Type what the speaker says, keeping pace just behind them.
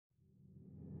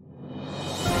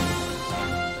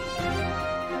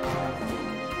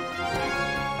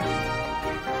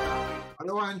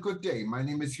and good day. My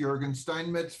name is Jürgen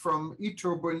Steinmetz from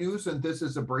eTurboNews, and this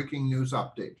is a breaking news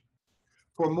update.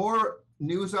 For more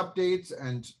news updates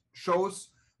and shows,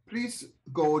 please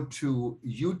go to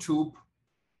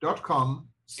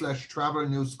youtube.com/travel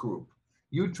news group,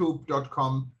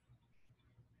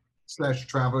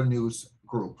 youtube.com/travel news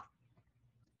group.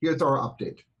 Here's our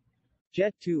update.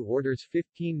 Jet2 orders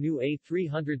 15 new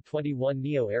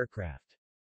A321neo aircraft.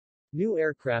 New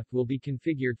aircraft will be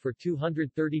configured for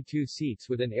 232 seats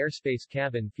with an airspace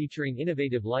cabin featuring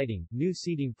innovative lighting, new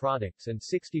seating products and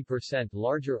 60%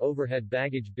 larger overhead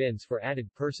baggage bins for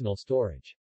added personal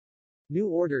storage. New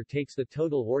order takes the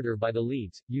total order by the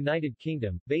Leeds, United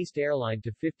Kingdom, based airline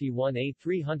to 51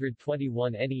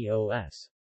 A321neos.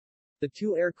 The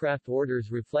two aircraft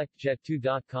orders reflect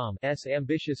Jet2.com's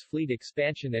ambitious fleet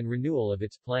expansion and renewal of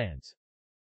its plans.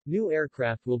 New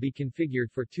aircraft will be configured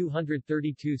for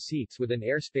 232 seats with an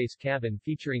airspace cabin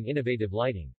featuring innovative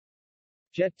lighting.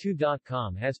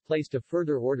 Jet2.com has placed a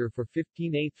further order for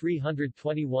 15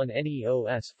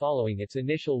 A321neos following its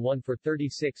initial one for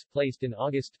 36 placed in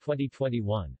August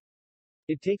 2021.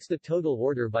 It takes the total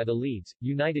order by the Leeds,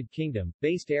 United Kingdom,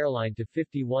 based airline to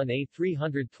 51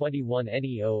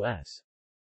 A321neos.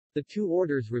 The two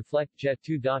orders reflect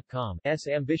Jet2.com's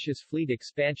ambitious fleet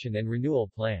expansion and renewal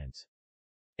plans.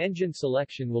 Engine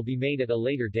selection will be made at a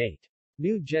later date.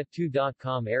 New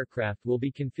Jet2.com aircraft will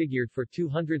be configured for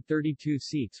 232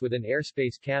 seats with an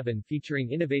airspace cabin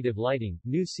featuring innovative lighting,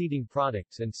 new seating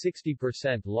products and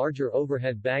 60% larger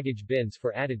overhead baggage bins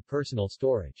for added personal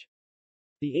storage.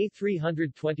 The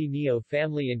A320neo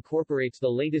family incorporates the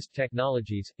latest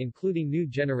technologies, including new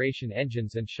generation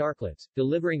engines and sharklets,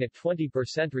 delivering a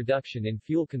 20% reduction in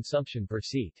fuel consumption per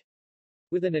seat.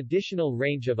 With an additional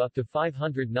range of up to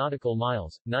 500 nautical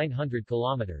miles, 900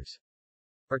 kilometers,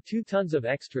 or 2 tons of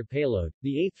extra payload,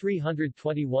 the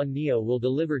A321neo will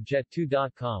deliver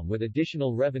Jet2.com with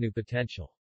additional revenue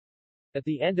potential. At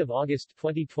the end of August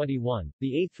 2021,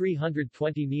 the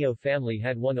A320neo family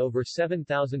had won over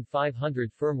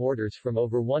 7,500 firm orders from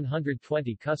over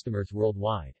 120 customers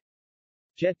worldwide.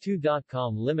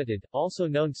 Jet2.com Limited, also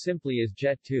known simply as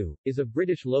Jet2, is a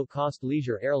British low-cost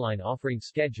leisure airline offering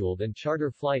scheduled and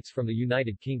charter flights from the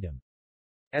United Kingdom.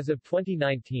 As of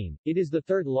 2019, it is the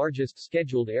third largest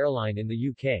scheduled airline in the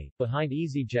UK, behind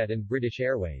EasyJet and British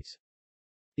Airways.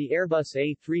 The Airbus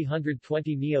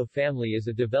A320neo family is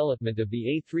a development of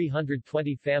the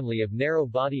A320 family of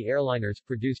narrow-body airliners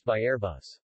produced by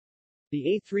Airbus.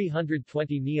 The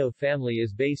A320neo family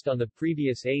is based on the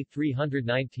previous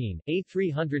A319,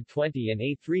 A320 and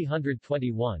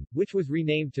A321, which was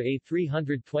renamed to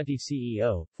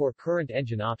A320ceo, for current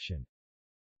engine option.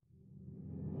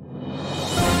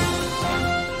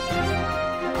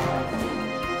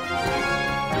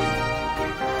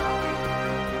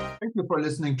 Thank you for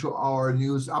listening to our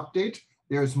news update.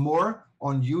 There's more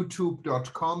on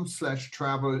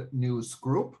youtube.com/travel news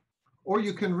group, or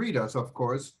you can read us, of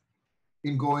course,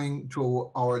 in going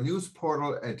to our news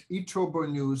portal at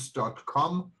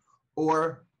eTurboNews.com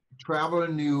or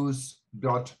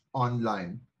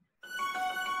travelnews.online.